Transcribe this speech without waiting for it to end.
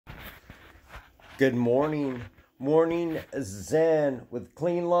Good morning, morning zen with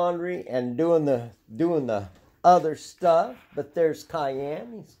clean laundry and doing the other stuff. But there's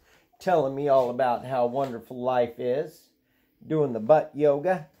Cayenne. He's telling me all about how wonderful life is, doing the butt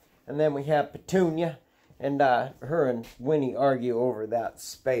yoga. And then we have Petunia, and her and Winnie argue over that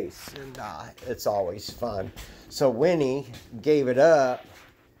space, and it's always fun. So Winnie gave it up,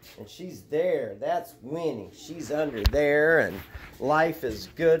 and she's there. That's Winnie. She's under there, and life is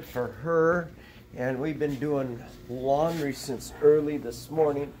good for her. And we've been doing laundry since early this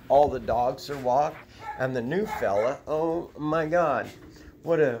morning. All the dogs are walked, and the new fella, oh my God,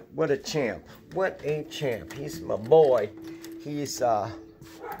 what a champ! What a champ! He's my boy. He's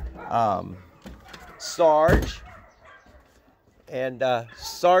Sarge, and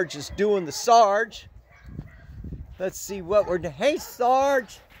Sarge is doing the Sarge. Let's see what we're doing. Hey,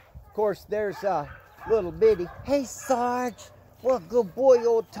 Sarge! Of course, there's little bitty. Hey, Sarge! What a good boy,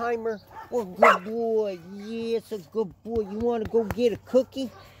 old timer. What a good boy. Yes, a good boy. You want to go get a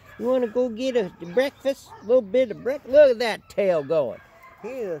cookie? You want to go get a breakfast? A little bit of breakfast? Look at that tail going.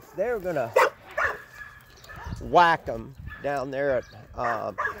 They're going to whack him down there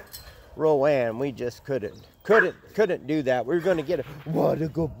at Rowan. We just couldn't do that. We were going to get a, what a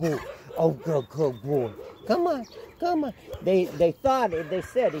good boy. Oh, good boy. Come on. They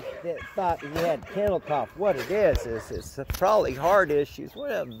said he thought he had kennel cough. What it is it's probably heart issues. We'll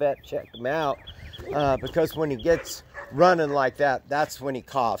have a vet check him out because when he gets running like that, that's when he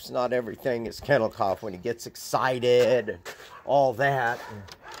coughs. Not everything is kennel cough. When he gets excited and all that. And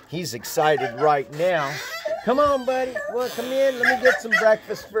he's excited right now. Come on, buddy. Well, come in. Let me get some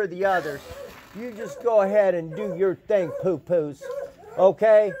breakfast for the others. You just go ahead and do your thing, poo-poos.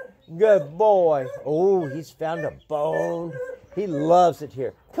 Okay? Good boy. Oh, he's found a bone. He loves it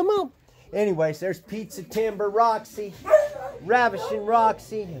here. Come on. Anyways, there's Pizza Timber, Roxie, Ravishing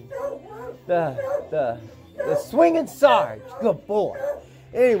Roxie, and the swinging Sarge. Good boy.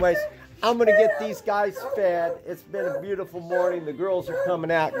 Anyways, I'm going to get these guys fed. It's been a beautiful morning. The girls are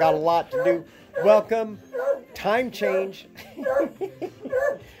coming out. Got a lot to do. Welcome. Time change.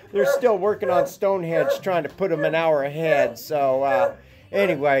 They're still working on Stonehenge, trying to put them an hour ahead. So,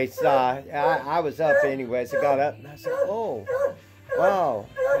 anyways, I was up anyways. I got up and I said, oh, wow,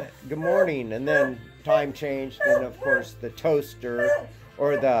 good morning. And then time changed. And, of course, the toaster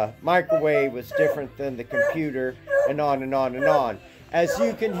or the microwave was different than the computer, and on and on and on. As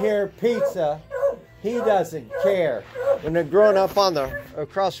you can hear, Pizza, he doesn't care. When they're growing up on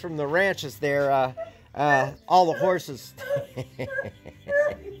across from the ranches there, all the horses...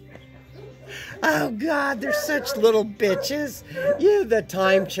 Oh, God, they're such little bitches. You, the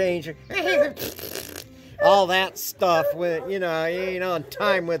time changer. All that stuff with, you ain't on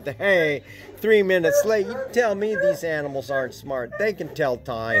time with the hay. 3 minutes late. You tell me these animals aren't smart. They can tell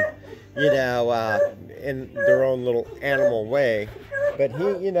time, in their own little animal way. But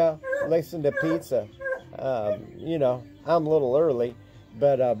he, listen to Pizza. I'm a little early.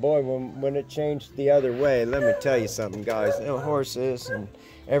 But, boy, when it changed the other way, let me tell you something, guys. Horses and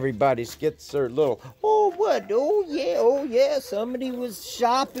everybody's gets their little, oh, what? Oh, yeah. Somebody was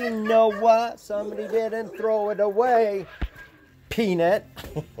shopping, Noah. Somebody didn't throw it away. Peanut.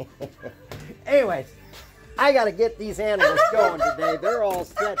 Anyways, I got to get these animals going today. They're all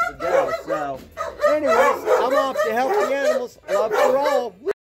set to go. So, anyways, I'm off to help the animals. Love for all.